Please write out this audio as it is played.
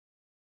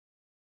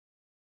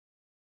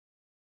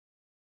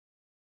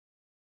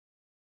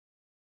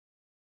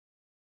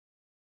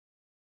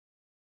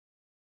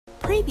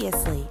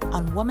Previously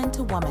on Woman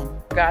to Woman.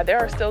 God, there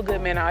are still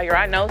good men out here.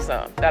 I know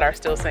some that are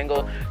still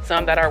single,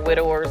 some that are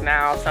widowers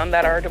now, some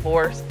that are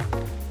divorced,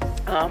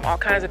 all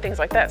kinds of things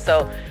like that.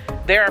 So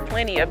there are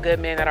plenty of good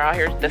men that are out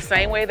here, the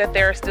same way that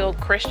there are still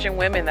Christian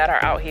women that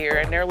are out here,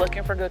 and they're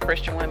looking for good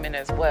Christian women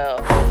as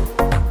well.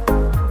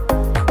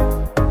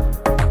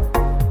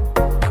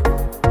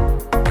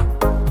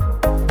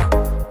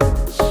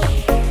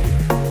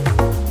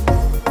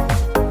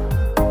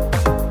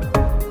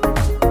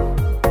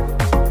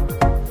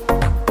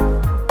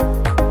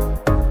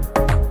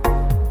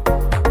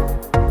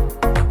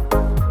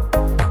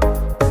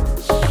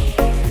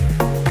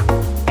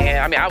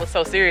 I was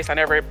so serious. I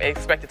never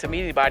expected to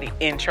meet anybody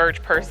in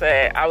church per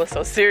se. I was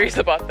so serious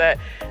about that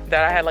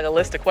I had like a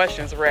list of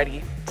questions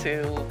ready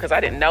because I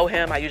didn't know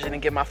him. I usually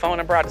didn't give my phone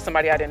number out to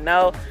somebody I didn't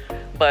know.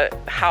 But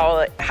how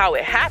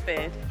it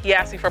happened, he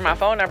asked me for my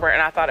phone number,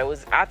 and I thought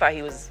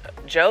he was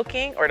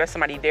joking or that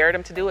somebody dared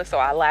him to do it. So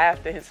I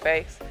laughed in his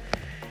face.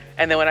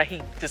 And then when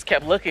he just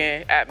kept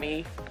looking at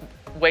me,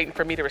 waiting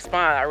for me to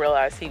respond, I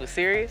realized he was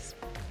serious.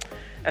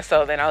 And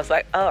so then I was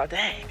like, oh,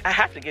 dang, I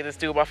have to give this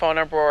dude my phone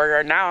number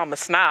or now I'm a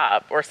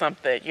snob or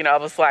something. I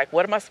was like,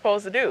 what am I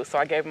supposed to do? So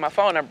I gave him my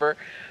phone number,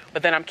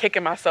 but then I'm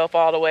kicking myself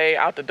all the way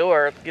out the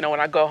door. When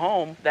I go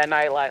home that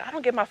night, like, I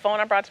don't give my phone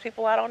number out to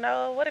people I don't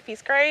know. What if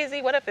he's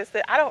crazy? What if it's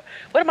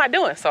what am I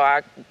doing? So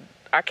I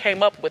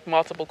came up with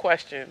multiple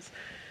questions.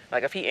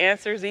 Like, if he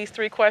answers these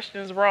 3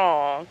 questions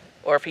wrong,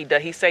 or if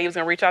he say he was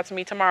going to reach out to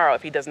me tomorrow.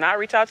 If he does not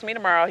reach out to me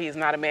tomorrow, he's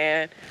not a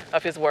man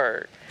of his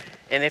word.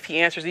 And if he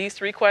answers these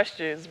 3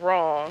 questions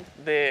wrong,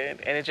 and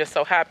it just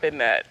so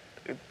happened that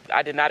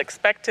I did not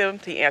expect him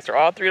to answer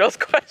all 3 of those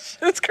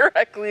questions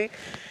correctly.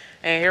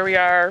 And here we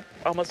are,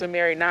 almost been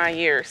married 9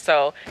 years.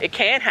 So it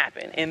can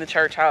happen in the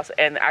church house.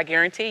 And I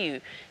guarantee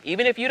you,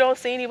 even if you don't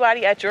see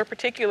anybody at your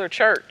particular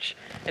church,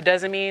 it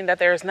doesn't mean that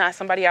there's not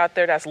somebody out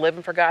there that's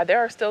living for God. There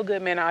are still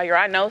good men out here.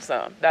 I know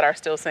some that are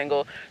still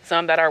single,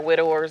 some that are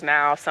widowers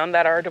now, some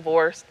that are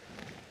divorced,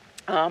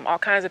 all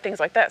kinds of things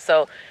like that.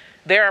 So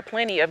there are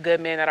plenty of good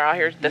men that are out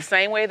here, the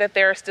same way that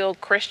there are still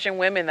Christian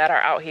women that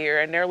are out here,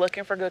 and they're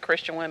looking for good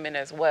Christian women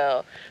as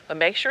well. But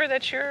make sure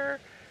that you're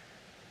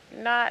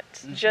not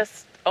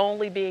just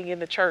only being in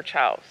the church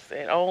house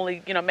and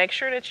only, make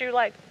sure that you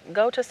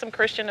go to some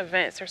Christian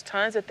events. There's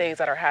tons of things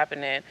that are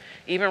happening,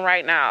 even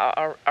right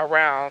now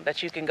around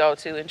that you can go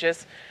to and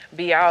just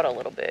be out a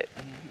little bit.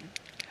 Mm-hmm.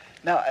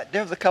 Now,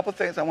 there's a couple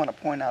things I want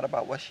to point out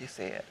about what she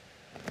said.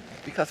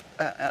 Because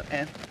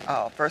in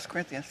 1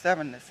 Corinthians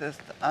 7, it says,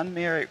 the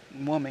unmarried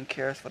woman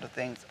cares for the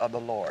things of the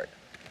Lord,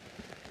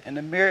 and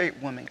the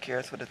married woman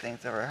cares for the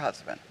things of her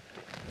husband.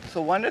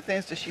 So one of the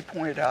things that she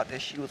pointed out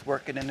that she was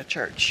working in the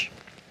church.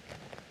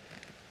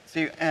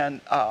 See,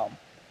 and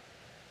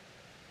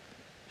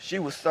she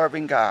was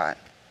serving God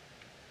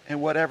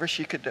in whatever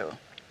she could do.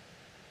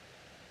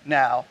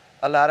 Now,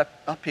 a lot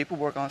of people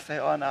were going to say,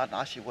 oh, no,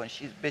 she wasn't.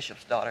 She's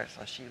Bishop's daughter,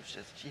 so she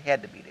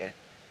had to be there.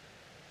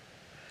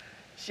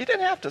 She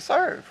didn't have to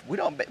serve. We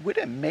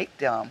didn't make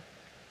them,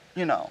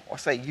 or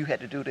say you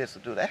had to do this or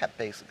do that,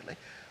 basically.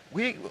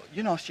 She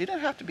didn't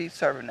have to be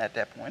serving at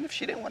that point. If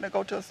she didn't want to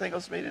go to a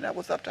singles meeting, that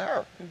was up to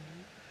her.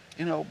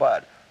 Mm-hmm.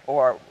 But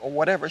or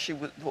whatever she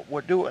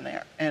were doing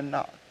there in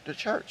the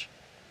church.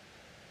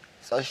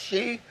 So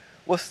she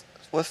was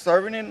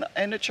serving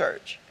in the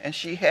church, and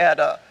she had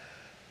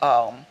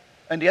and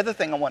the other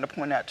thing I want to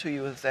point out to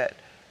you is that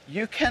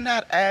you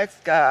cannot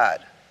ask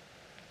God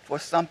for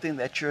something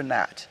that you're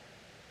not.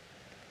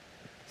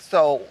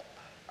 So,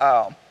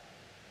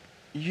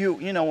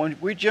 when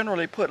we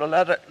generally put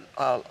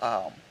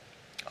a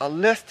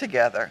list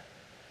together,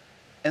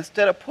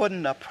 instead of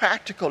putting a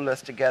practical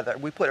list together,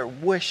 we put a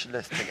wish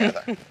list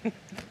together.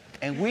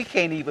 And we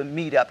can't even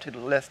meet up to the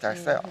list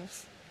ourselves.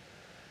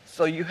 Mm-hmm.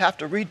 So you have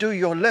to redo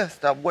your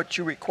list of what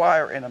you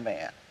require in a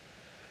man.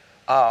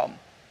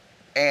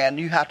 And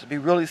you have to be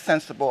really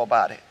sensible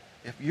about it.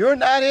 If you're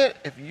not it,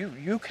 if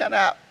you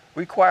cannot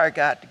require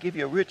God to give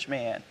you a rich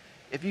man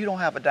if you don't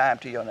have a dime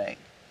to your name.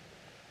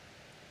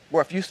 Or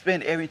if you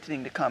spend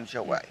everything that comes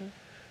your way. Mm-hmm.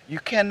 You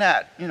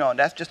cannot,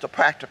 that's just a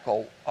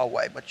practical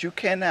way, but you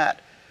cannot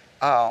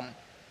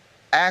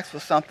ask for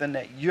something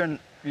that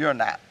you're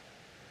not.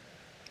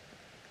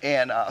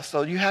 And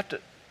so you have to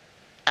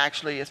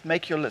actually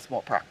make your list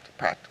more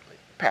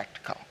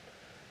practical.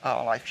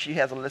 Like she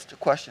has a list of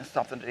questions,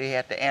 something that he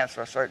had to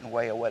answer a certain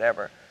way or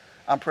whatever.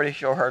 I'm pretty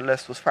sure her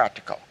list was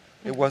practical.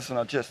 Mm-hmm. It wasn't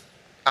a just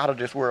out of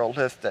this world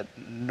list that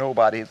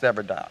nobody's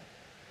ever done.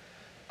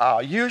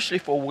 Usually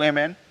for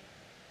women,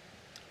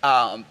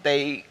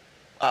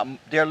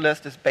 their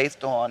list is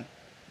based on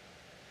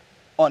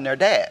their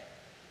dad.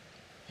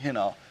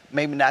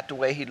 Maybe not the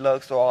way he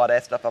looks or all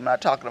that stuff. I'm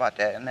not talking about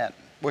that,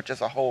 which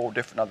is a whole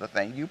different other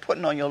thing. You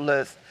putting on your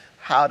list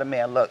how the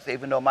man looks,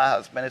 even though my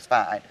husband is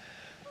fine.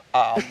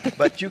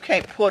 But you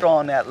can't put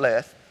on that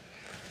list.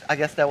 I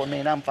guess that would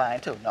mean I'm fine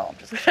too. No, I'm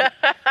just kidding.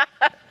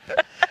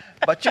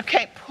 But you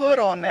can't put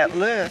on that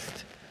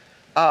list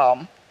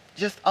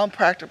just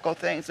unpractical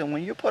things. And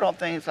when you put on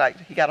things like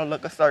he got to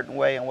look a certain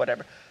way and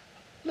whatever,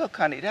 look,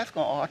 honey, that's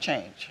going to all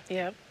change.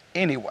 Yep.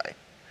 anyway.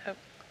 Yep.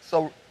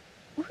 So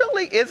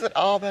really, is it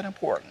all that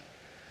important?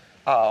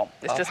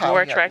 It's Of just how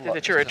more you have to attractive look?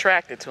 that you're It's just-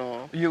 attracted to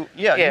them.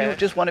 Yeah, Yeah. you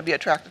just want to be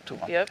attracted to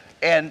them. Yep.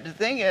 And the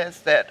thing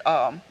is that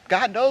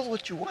God knows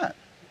what you want.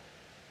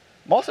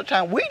 Most of the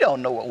time, we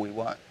don't know what we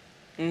want.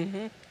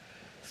 Mm-hmm.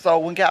 So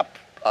when God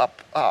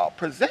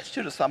presents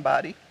you to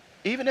somebody,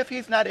 even if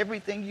he's not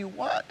everything you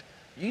want,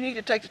 you need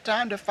to take the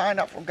time to find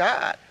out from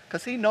God,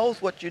 because he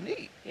knows what you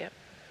need. Yep.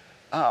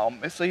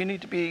 And so you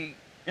need to be,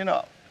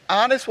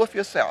 honest with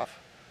yourself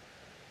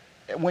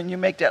when you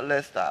make that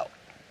list out,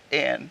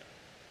 and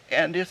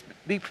just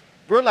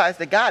realize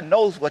that God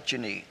knows what you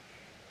need.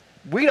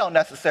 We don't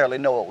necessarily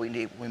know what we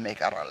need when we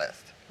make out our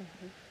list.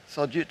 Mm-hmm.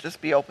 So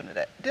just be open to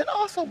that. Then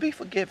also be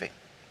forgiving.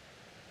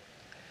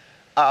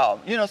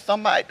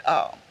 Somebody.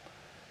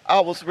 I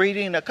was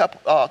reading a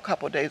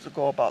couple of days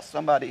ago about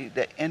somebody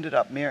that ended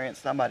up marrying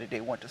somebody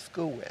they went to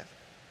school with,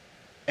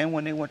 and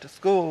when they went to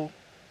school,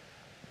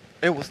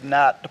 it was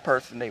not the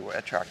person they were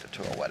attracted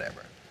to or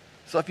whatever.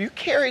 So if you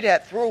carry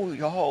that through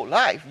your whole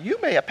life, you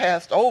may have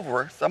passed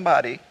over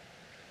somebody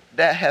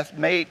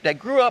that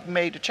grew up and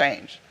made the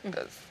change,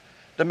 because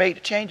they made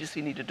the changes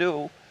he needed to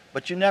do,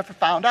 but you never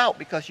found out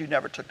because you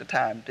never took the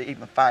time to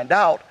even find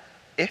out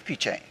if he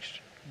changed.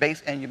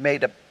 And you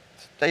made a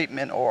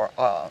statement, or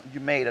you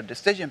made a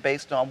decision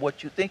based on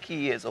what you think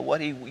he is or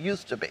what he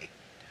used to be.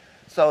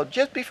 So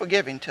just be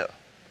forgiving too.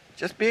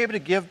 Just be able to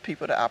give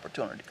people the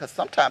opportunity, because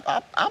sometimes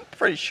I'm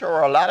pretty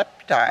sure a lot of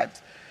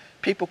times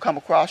people come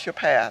across your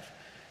path,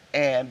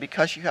 and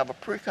because you have a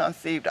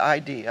preconceived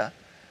idea,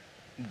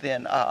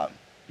 then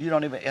you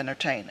don't even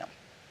entertain them.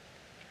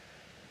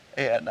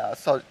 And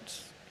so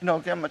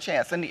give them a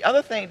chance. And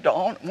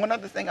one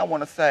other thing I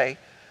want to say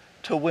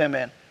to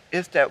women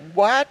is that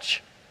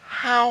watch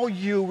how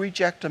you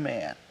reject a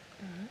man.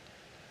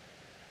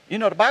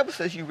 Mm-hmm. The Bible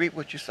says you reap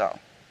what you sow.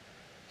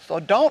 So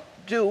don't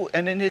be rude.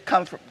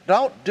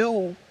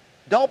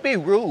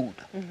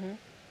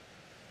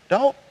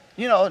 Mm-hmm.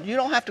 You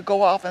don't have to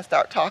go off and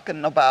start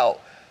talking about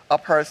a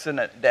person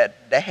that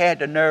had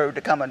the nerve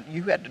to come, and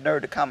you had the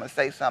nerve to come and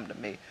say something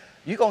to me.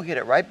 You're going to get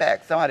it right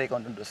back. Somebody's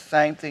going to do the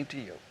same thing to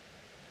you.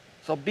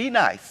 So be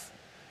nice.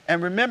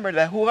 And remember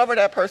that whoever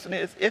that person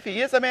is, if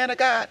he is a man of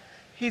God,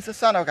 he's a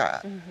son of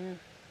God. Mm-hmm.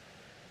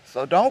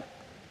 So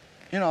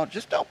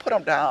just don't put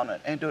them down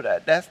and do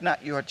that. That's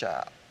not your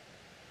job.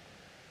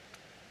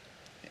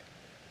 Okay.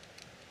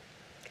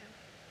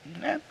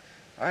 Amen.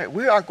 All right,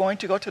 we are going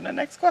to go to the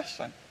next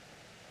question.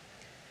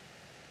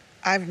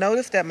 I've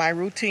noticed that my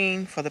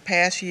routine for the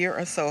past year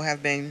or so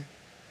have been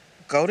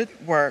go to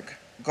work,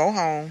 go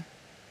home,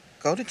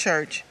 go to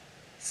church,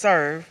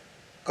 serve,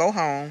 go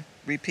home,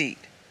 repeat.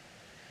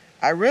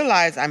 I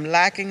realize I'm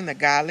lacking the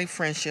godly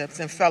friendships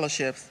and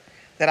fellowships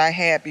that I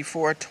had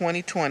before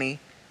 2020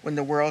 when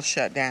the world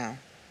shut down.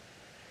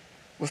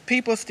 With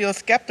people still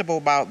skeptical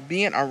about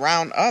being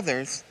around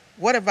others,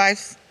 what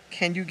advice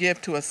can you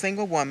give to a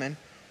single woman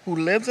who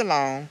lives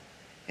alone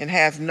and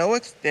has no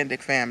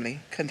extended family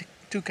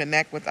to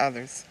connect with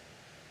others?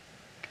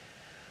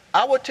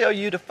 I would tell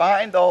you to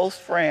find those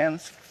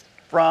friends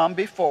from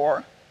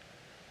before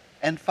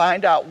and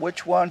find out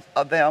which ones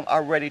of them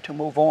are ready to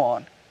move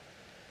on,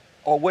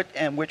 or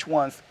which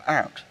ones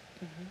aren't.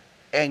 Mm-hmm.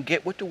 And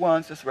get with the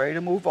ones that's ready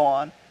to move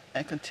on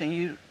and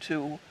continue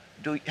to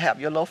have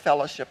your little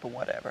fellowship or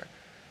whatever.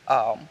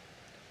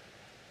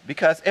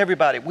 Because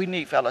everybody, we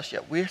need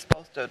fellowship. We're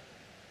supposed to,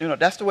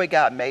 that's the way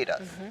God made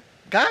us. Mm-hmm.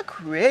 God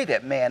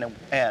created man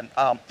and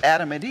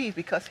Adam and Eve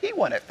because he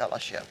wanted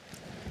fellowship.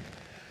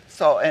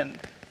 So, and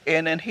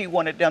then he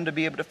wanted them to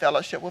be able to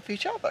fellowship with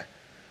each other.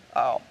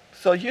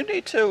 So you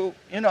need to,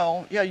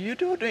 you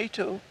do need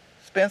to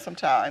spend some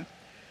time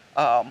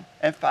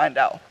and find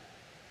out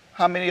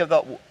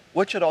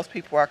which of those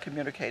people are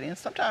communicating. And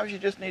sometimes you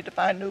just need to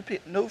find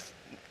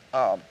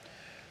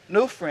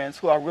new friends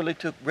who are really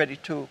ready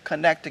to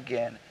connect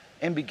again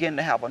and begin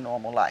to have a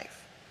normal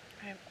life.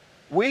 Right.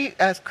 We,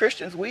 as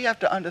Christians, we have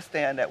to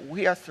understand that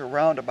we are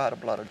surrounded by the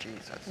blood of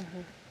Jesus.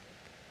 Mm-hmm.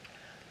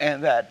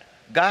 And that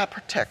God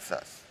protects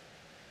us.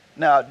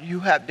 Now,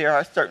 there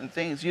are certain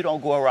things, you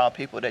don't go around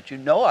people that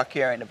are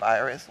carrying the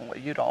virus,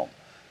 and you don't,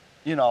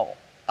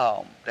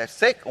 they're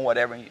sick or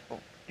whatever,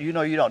 you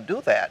don't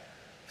do that.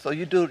 So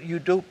you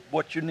do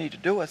what you need to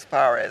do as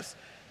far as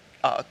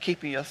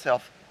keeping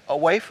yourself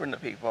away from the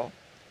people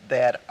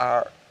that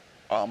are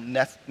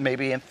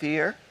maybe in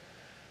fear.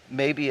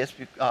 Maybe it's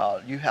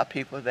you have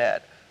people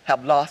that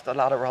have lost a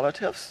lot of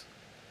relatives,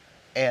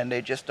 and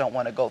they just don't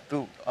want to go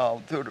through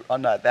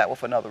that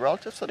with another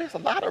relative. So there's a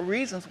lot of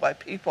reasons why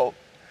people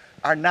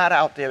are not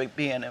out there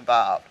being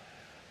involved.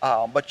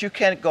 But you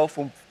can't go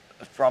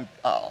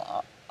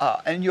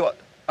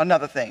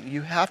another thing,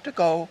 you have to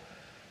go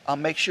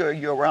make sure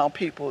you're around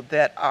people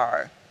that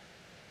are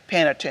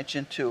paying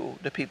attention to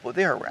the people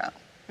they're around.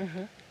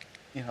 Mm-hmm.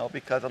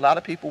 Because a lot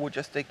of people would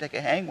just think they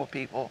can hang with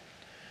people,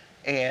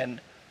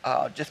 and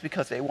just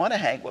because they want to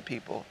hang with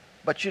people,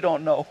 but you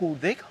don't know who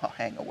they're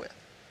hanging with.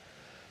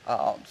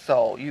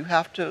 So you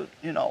have to,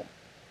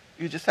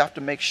 you just have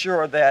to make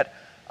sure that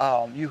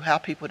you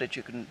have people that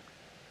you can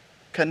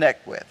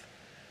connect with,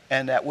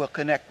 and that will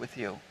connect with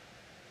you,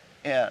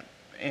 and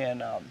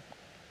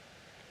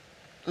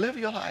live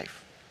your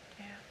life.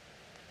 Yeah.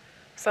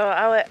 So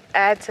I would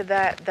add to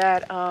that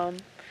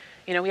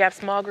we have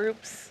small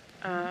groups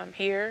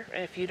here,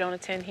 and if you don't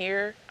attend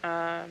here,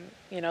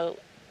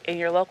 in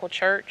your local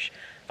church,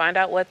 find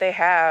out what they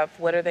have.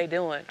 What are they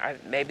doing?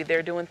 Maybe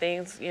they're doing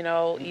things,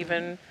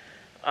 even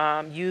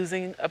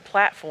using a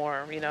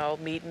platform,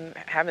 meeting,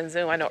 having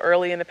Zoom. I know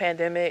early in the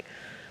pandemic,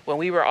 when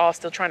we were all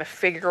still trying to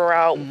figure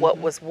out what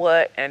was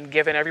what and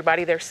giving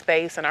everybody their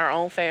space in our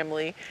own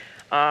family,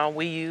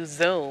 we used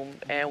Zoom,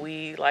 and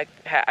we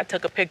I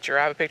took a picture.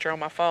 I have a picture on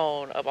my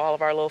phone of all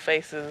of our little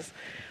faces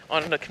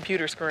on the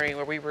computer screen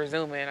where we were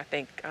Zooming.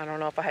 I don't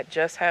know if I had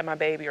just had my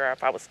baby or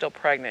if I was still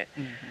pregnant.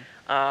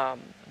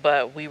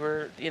 But we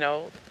were,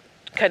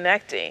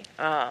 connecting.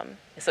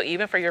 So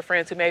even for your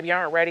friends who maybe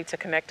aren't ready to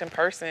connect in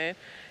person,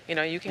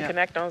 you can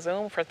connect on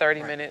Zoom for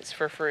 30 minutes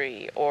for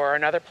free, or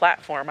another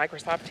platform,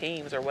 Microsoft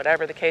Teams or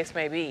whatever the case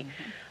may be,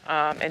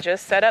 and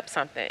just set up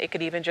something. It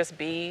could even just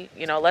be,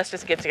 let's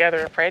just get together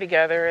and pray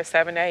together at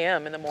 7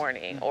 a.m. in the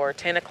morning or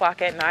 10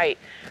 o'clock at night.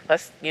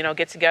 Let's,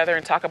 get together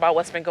and talk about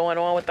what's been going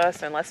on with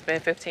us, and let's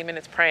spend 15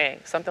 minutes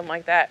praying, something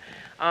like that.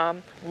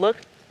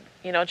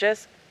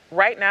 Just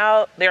right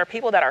now, there are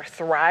people that are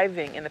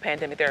thriving in the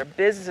pandemic. There are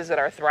businesses that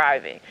are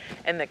thriving.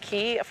 And the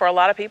key for a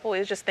lot of people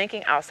is just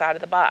thinking outside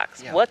of the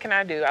box. Yeah. What can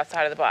I do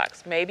outside of the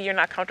box? Maybe you're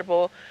not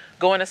comfortable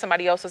going to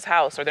somebody else's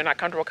house, or they're not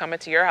comfortable coming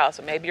to your house.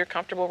 Or maybe you're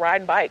comfortable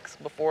riding bikes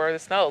before the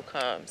snow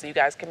comes so you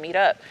guys can meet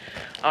up,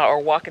 or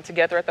walking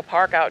together at the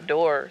park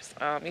outdoors.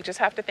 You just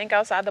have to think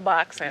outside the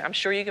box. And I'm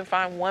sure you can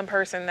find one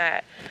person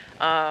that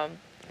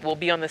will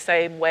be on the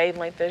same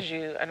wavelength as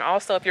you. And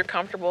also, if you're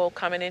comfortable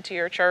coming into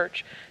your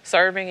church,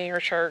 serving in your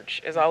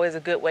church is always a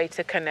good way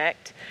to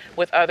connect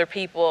with other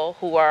people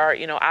who are,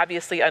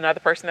 obviously another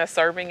person that's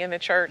serving in the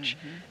church.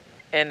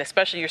 And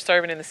especially you're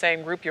serving in the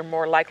same group, you're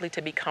more likely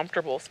to be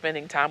comfortable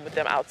spending time with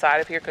them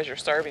outside of here because you're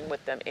serving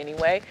with them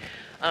anyway.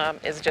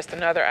 Is just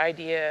another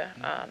idea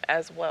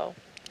as well.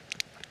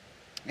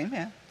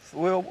 Amen. So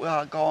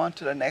we'll go on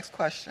to the next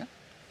question.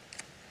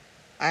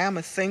 I am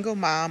a single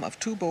mom of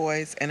 2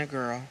 boys and a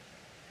girl.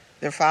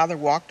 Their father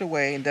walked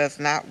away and does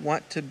not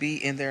want to be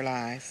in their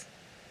lives.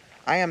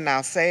 I am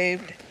now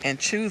saved and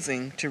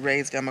choosing to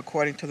raise them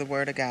according to the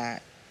Word of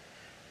God.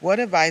 What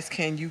advice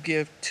can you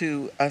give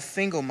to us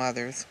single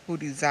mothers who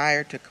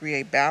desire to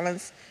create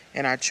balance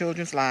in our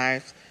children's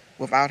lives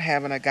without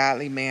having a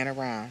godly man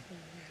around?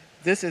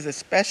 This is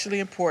especially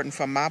important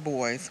for my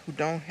boys who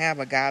don't have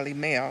a godly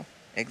male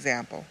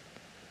example.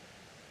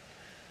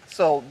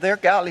 So their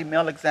godly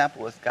male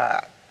example is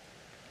God.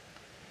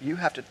 You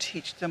have to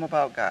teach them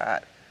about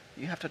God.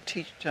 You have to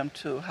teach them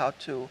how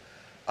to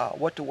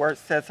what the Word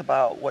says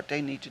about what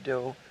they need to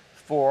do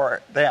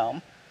for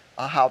them,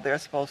 how they're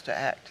supposed to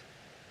act.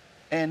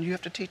 And you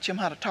have to teach them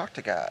how to talk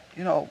to God.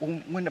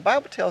 When the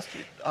Bible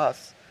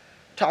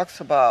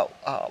talks about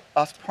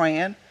us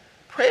praying,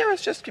 prayer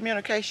is just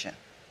communication.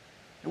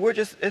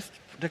 It's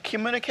the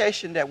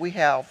communication that we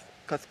have,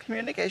 because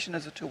communication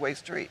is a two-way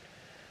street.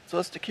 So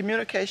it's the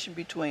communication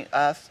between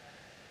us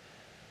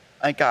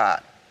and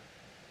God.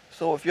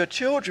 So if your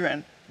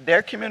children,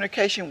 their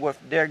communication with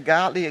their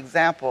godly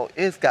example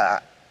is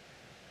God.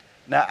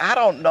 Now, I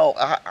don't know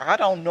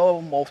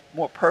a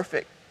more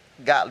perfect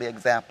godly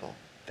example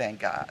than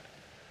God.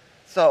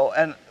 So,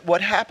 and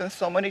what happens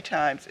so many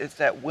times is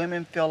that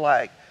women feel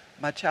like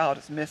my child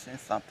is missing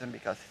something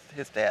because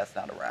his dad's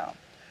not around.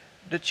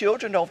 The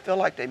children don't feel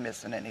like they're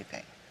missing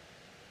anything.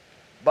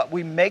 But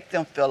we make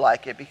them feel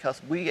like it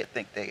because we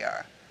think they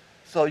are.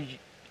 So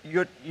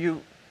you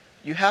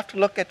have to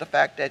look at the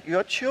fact that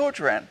your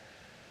children,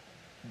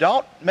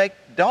 don't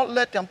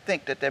let them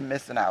think that they're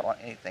missing out on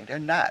anything. They're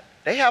not.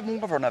 They have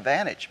more of an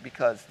advantage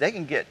because they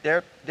can get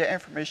their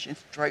information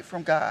straight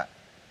from God.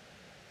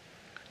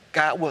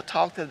 God will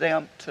talk to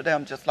them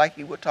just like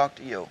He would talk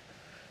to you.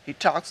 He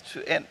talks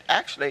to, and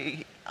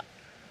actually,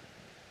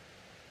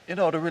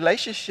 the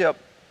relationship,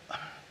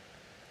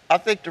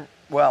 the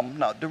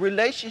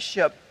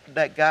relationship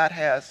that God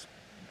has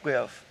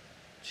with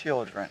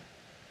children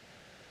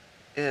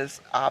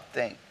is, I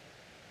think,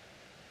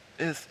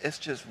 it's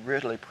just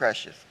really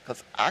precious,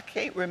 because I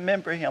can't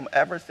remember Him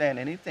ever saying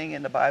anything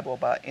in the Bible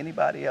about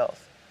anybody else.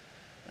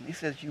 And He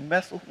says, you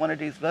mess with one of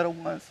these little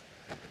ones,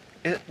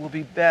 it will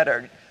be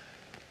better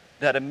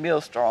that a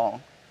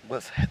millstone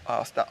was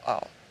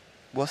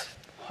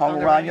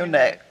hung around your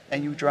neck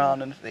and you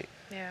drowned in the sea.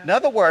 Yeah. In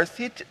other words,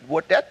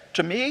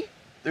 to me,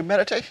 the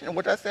meditation and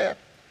what I said,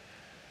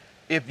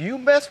 if you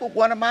mess with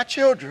one of my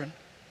children,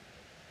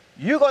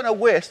 you're going to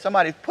wish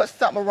somebody put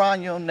something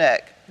around your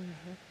neck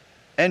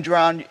and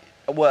drown you.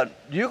 Well,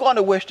 you're going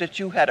to wish that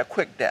you had a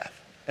quick death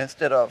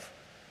instead of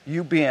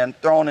you being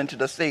thrown into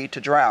the sea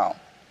to drown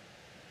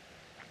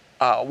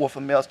with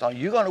a millstone.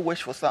 You're going to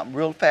wish for something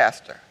real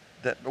faster,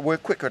 that we're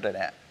quicker than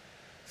that.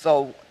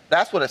 So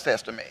that's what it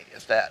says to me,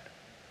 is that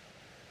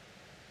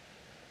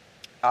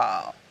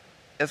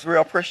it's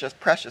real precious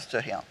to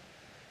Him.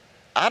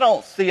 I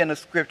don't see in the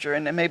scripture,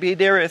 and maybe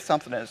there is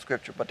something in the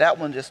scripture, but that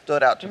one just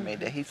stood out to me,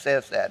 that he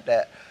says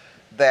that's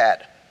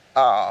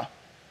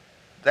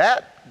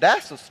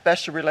a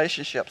special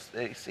relationships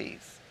that he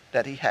sees,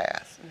 that he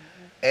has,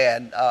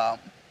 and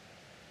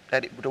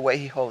the way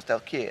he holds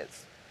those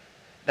kids.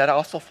 That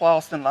also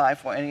falls in line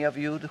for any of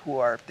you who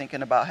are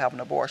thinking about having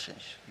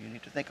abortions. You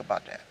need to think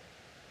about that,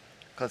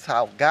 because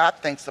how God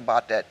thinks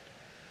about that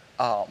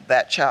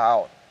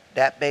child,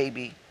 that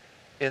baby,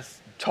 is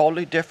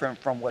totally different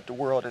from what the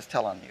world is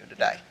telling you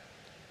today,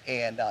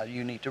 and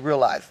you need to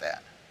realize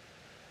that.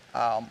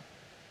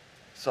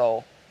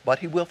 But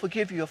he will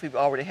forgive you if you've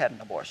already had an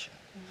abortion.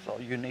 So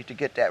you need to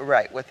get that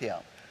right with him.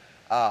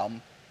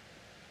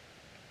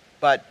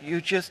 But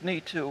you just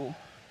need to,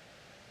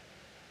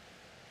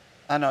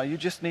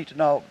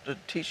 know to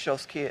teach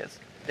those kids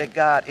that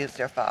God is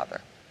their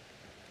father.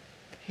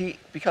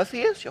 Because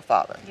he is your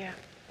father. Yeah.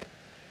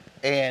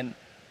 And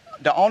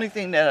the only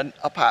thing that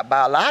a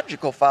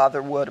biological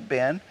father would have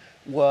been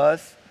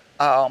was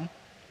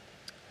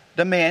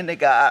the man that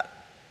God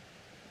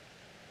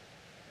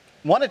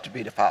wanted to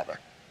be the father.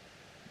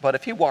 But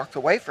if he walks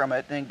away from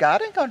it, then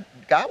God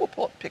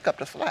will pick up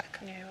the slack.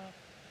 Yeah.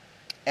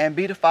 And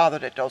be the father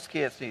that those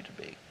kids need to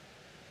be.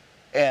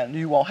 And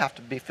you won't have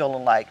to be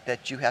feeling like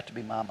that you have to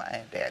be mama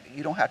and daddy.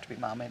 You don't have to be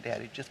mama and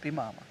daddy. Just be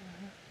mama.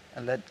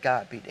 And let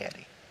God be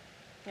daddy.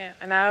 Yeah,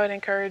 and I would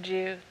encourage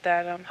you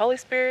that Holy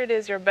Spirit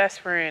is your best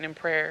friend in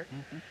prayer.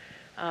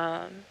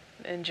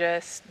 And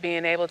just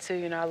being able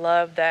to, I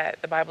love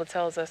that the Bible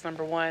tells us,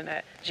 number one,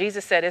 that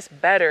Jesus said it's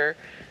better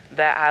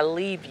that I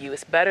leave you.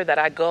 It's better that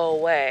I go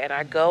away and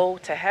I go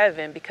to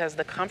heaven, because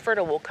the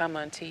Comforter will come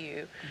unto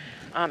you.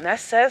 That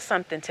says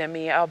something to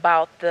me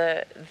about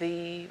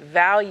the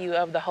value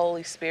of the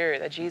Holy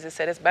Spirit, that Jesus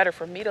said it's better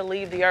for me to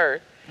leave the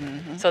earth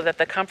so that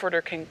the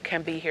Comforter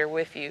can be here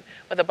with you.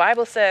 But the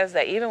Bible says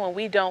that even when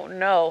we don't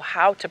know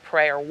how to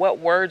pray or what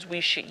words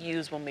we should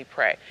use when we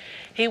pray,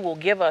 he will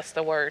give us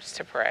the words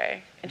to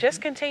pray. And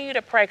just continue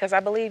to pray, because I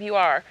believe you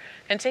are.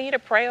 Continue to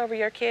pray over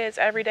your kids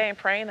every day and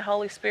pray in the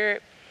Holy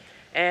Spirit,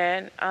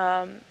 and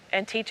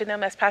teaching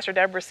them, as Pastor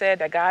Deborah said,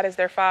 that God is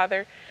their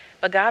father.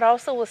 But God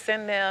also will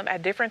send them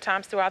at different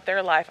times throughout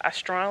their life, I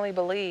strongly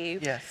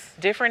believe,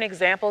 different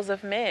examples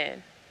of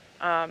men.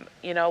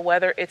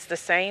 Whether it's the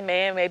same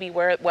man, maybe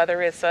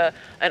whether it's an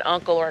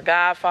uncle or a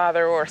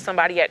godfather or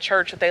somebody at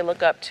church that they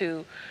look up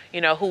to,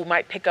 who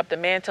might pick up the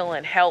mantle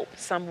and help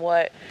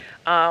somewhat,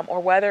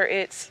 or whether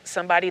it's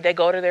somebody they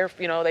go to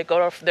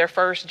their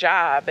first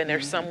job and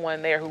there's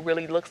someone there who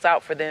really looks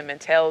out for them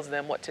and tells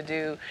them what to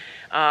do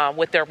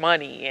with their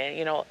money,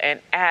 and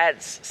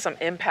adds some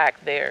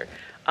impact there.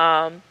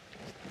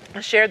 I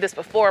shared this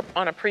before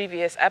on a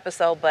previous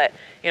episode, but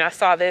I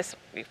saw this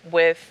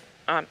with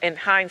in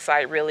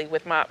hindsight, really,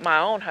 with my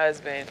own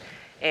husband,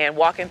 and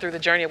walking through the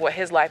journey of what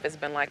his life has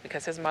been like,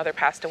 because his mother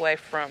passed away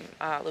from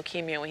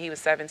leukemia when he was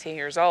 17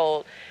 years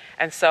old.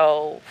 And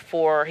so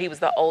he is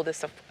the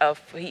oldest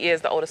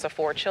of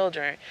 4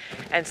 children.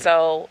 And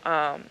so,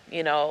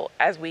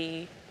 as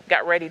we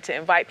got ready to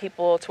invite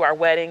people to our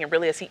wedding, and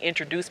really as he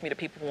introduced me to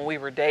people when we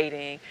were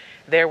dating,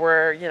 there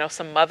were,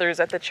 some mothers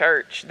at the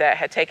church that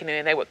had taken him,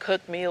 and they would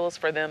cook meals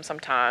for them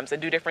sometimes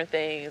and do different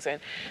things. And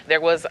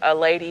there was a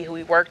lady who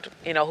he worked,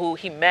 who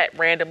he met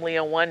randomly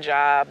on one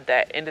job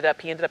that he ended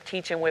up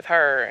teaching with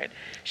her. And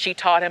she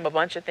taught him a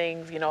bunch of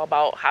things,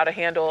 about how to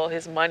handle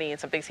his money and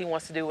some things he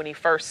wants to do when he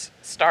first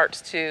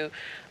starts to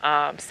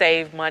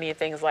save money and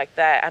things like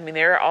that. I mean,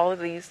 there are all of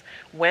these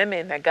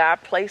women that God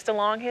placed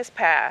along his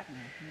path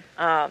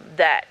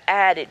that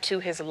added to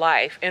his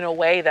life in a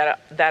way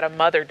that a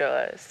mother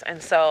does.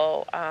 And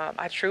so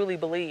I truly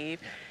believe,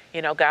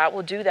 God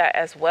will do that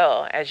as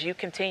well as you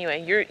continue,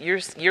 and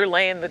you're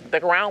laying the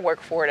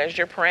groundwork for it as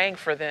you're praying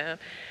for them,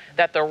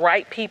 that the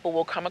right people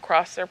will come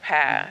across their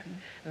path,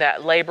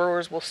 that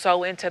laborers will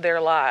sow into their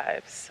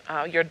lives,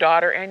 your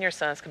daughter and your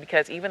sons,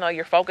 because even though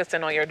you're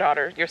focusing on your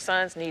daughter, your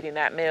son's needing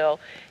that male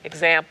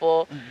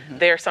example.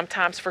 There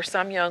sometimes, for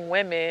some young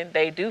women,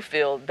 they do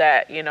feel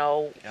that,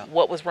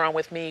 what was wrong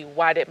with me?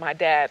 Why did my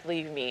dad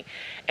leave me?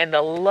 And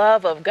the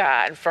love of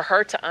God, and for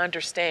her to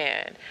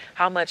understand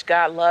how much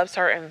God loves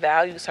her and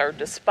values her,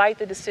 despite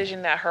the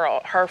decision that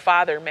her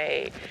father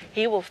made,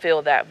 he will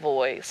fill that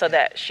void so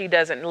that she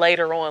doesn't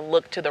later on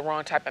look to the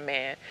wrong type of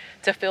man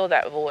to fill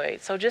that void.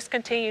 So just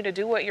continue to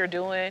do what you're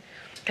doing.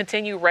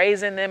 Continue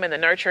raising them in the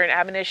nurture and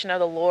admonition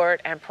of the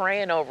Lord, and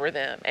praying over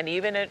them. And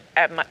even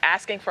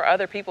asking for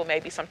other people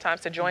maybe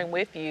sometimes to join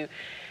with you,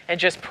 and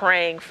just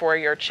praying for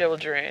your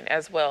children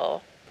as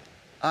well.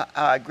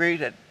 I agree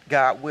that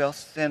God will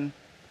send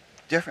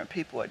different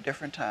people at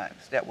different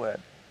times that will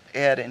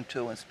add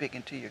into and speak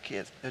into your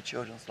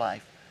children's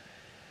life.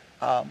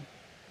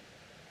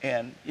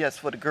 And yes,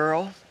 for the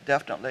girls,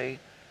 definitely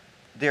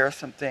there are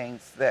some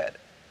things that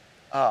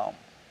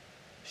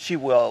she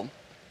will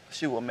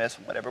miss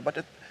and whatever. But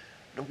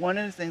the one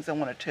of the things I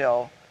want to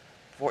tell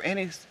for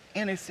any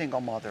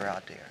single mother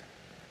out there,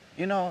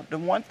 the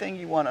one thing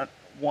you want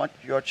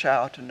your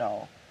child to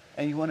know,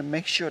 and you want to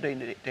make sure they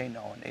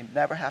know, and they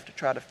never have to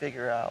try to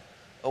figure out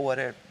or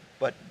whatever,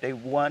 but they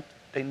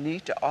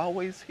need to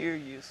always hear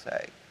you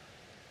say,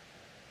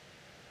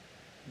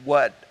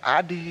 what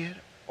I did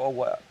or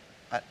what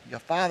your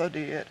father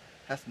did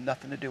has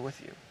nothing to do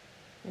with you.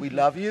 We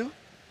love you,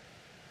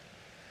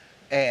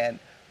 and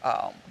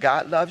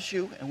God loves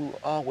you, and we will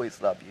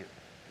always love you.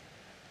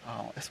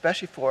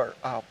 Especially for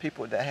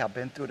people that have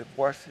been through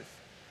divorces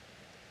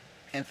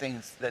and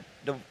things, that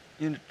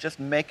just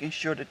making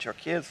sure that your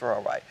kids are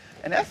all right.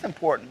 And that's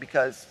important,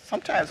 because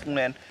sometimes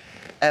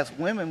as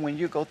women, when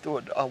you go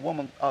through a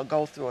woman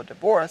goes through a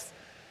divorce,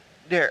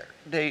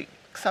 they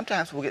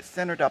sometimes will get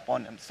centered up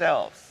on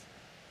themselves,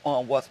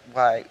 on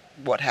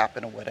what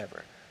happened or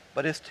whatever.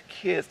 But it's the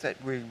kids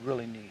that we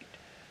really need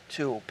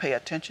to pay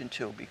attention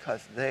to,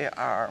 because they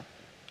are,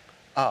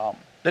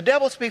 the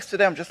devil speaks to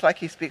them just like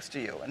he speaks to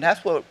you. And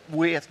that's what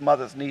we as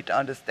mothers need to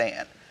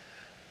understand.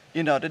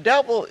 The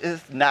devil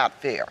is not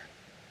fair.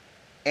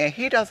 And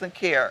he doesn't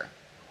care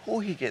who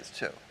he gets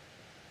to.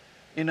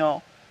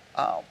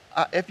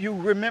 If you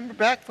remember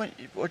back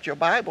with your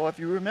Bible, if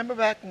you remember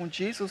back when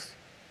Jesus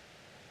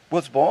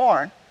was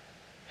born,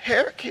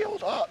 Herod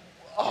killed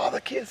all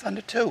the kids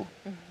under 2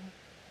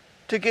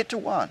 to get to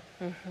 1.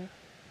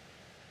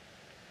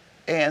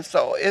 And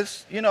so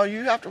it's, you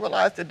have to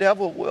realize the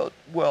devil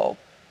will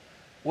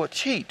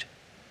cheat.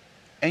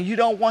 And you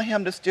don't want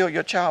him to steal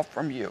your child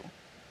from you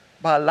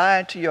by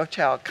lying to your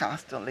child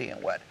constantly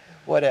and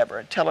whatever,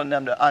 and telling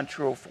them the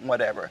untruth and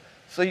whatever.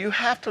 So you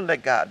have to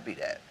let God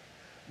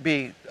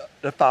be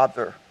the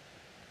father.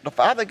 The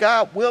Father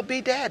God will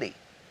be daddy.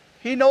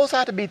 He knows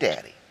how to be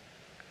daddy.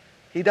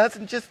 He's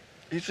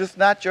just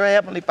not your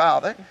heavenly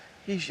father.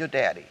 He's your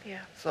daddy.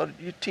 Yeah. So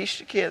you teach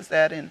the kids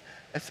that, and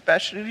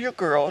especially your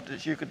girl,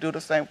 that you could do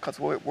the same, because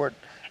we're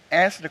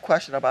answering the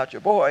question about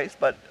your boys,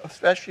 but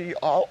especially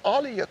all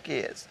of your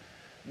kids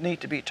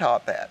need to be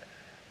taught that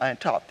and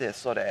taught this,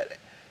 so that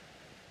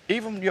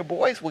even your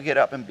boys will get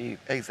up and be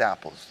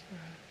examples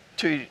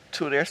to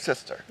their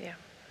sister. Yeah.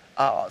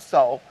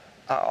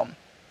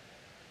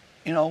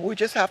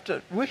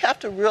 We have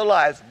to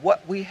realize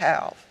what we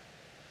have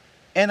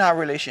in our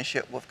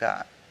relationship with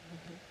God.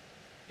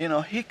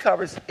 He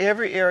covers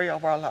every area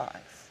of our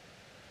lives.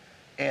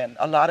 And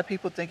a lot of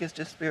people think it's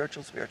just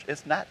spiritual.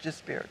 It's not just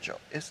spiritual.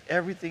 It's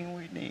everything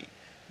we need.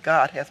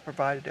 God has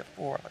provided it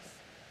for us.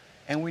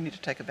 And we need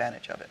to take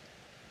advantage of it.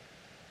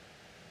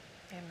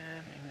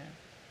 Amen.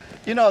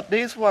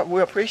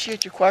 We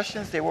appreciate your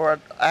questions. They were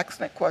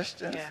excellent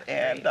questions. Yeah,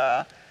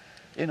 and,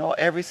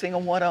 every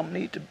single one of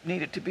them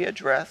needed to be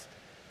addressed.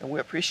 And we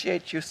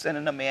appreciate you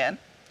sending them in.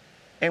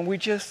 And we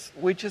just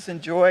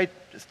enjoyed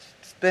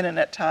spending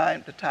the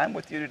time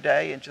with you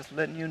today, and just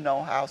letting you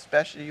know how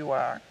special you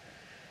are.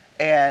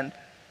 And,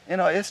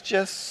 it's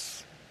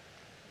just,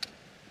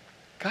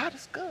 God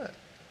is good.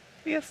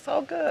 He is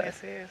so good.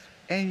 Yes, He is.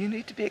 And you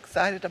need to be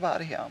excited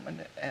about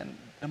Him. And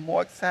the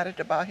more excited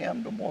about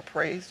Him, the more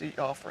praise you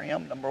offer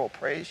Him. The more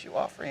praise you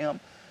offer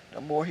Him,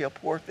 the more He'll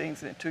pour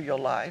things into your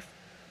life,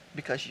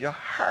 because your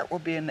heart will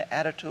be in the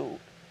attitude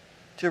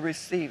to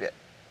receive it,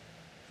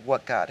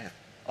 what God has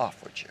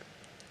offered you.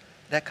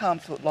 That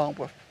comes along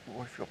with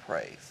your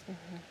praise.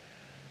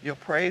 Your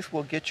praise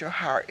will get your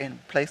heart in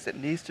the place it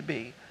needs to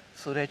be,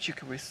 so that you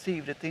can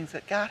receive the things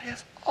that God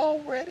has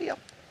already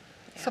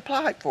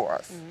supplied for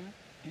us.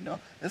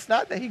 It's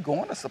not that He's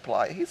going to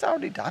supply it. He's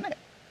already done it.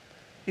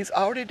 He's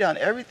already done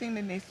everything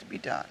that needs to be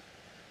done.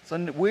 So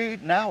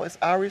now it's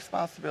our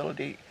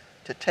responsibility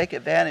to take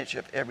advantage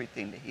of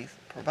everything that He's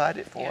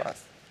provided for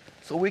us,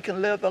 so we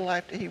can live the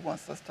life that He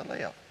wants us to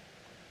live.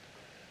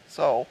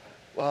 So,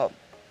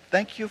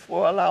 thank you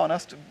for allowing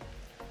us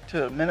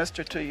to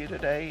minister to you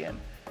today, and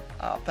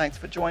thanks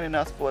for joining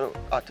us for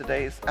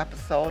today's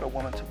episode of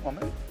Woman to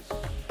Woman.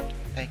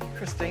 Thank you,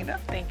 Kristina.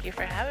 Thank you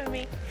for having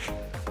me.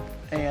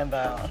 And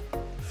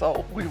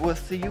so we will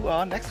see you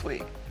all next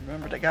week.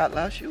 Remember that God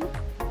loves you.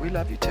 We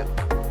love you too.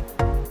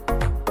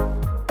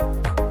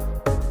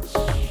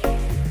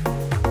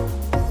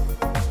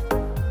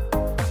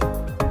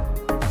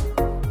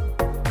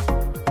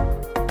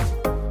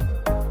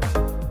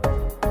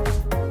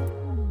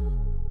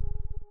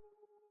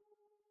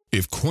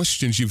 If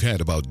questions you've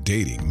had about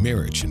dating,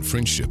 marriage, and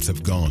friendships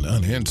have gone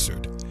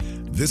unanswered,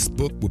 this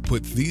book will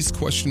put these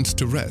questions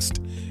to rest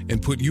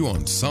and put you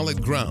on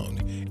solid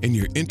ground in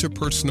your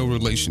interpersonal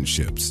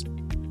relationships.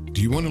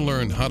 Do you want to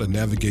learn how to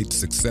navigate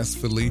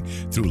successfully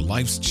through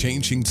life's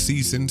changing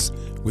seasons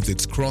with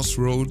its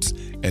crossroads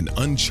and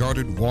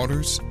uncharted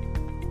waters?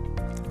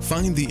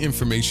 Find the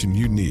information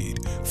you need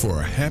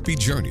for a happy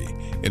journey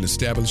in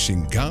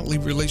establishing godly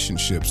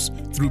relationships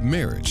through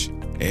marriage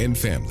and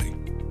family.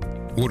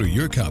 Order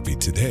your copy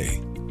today.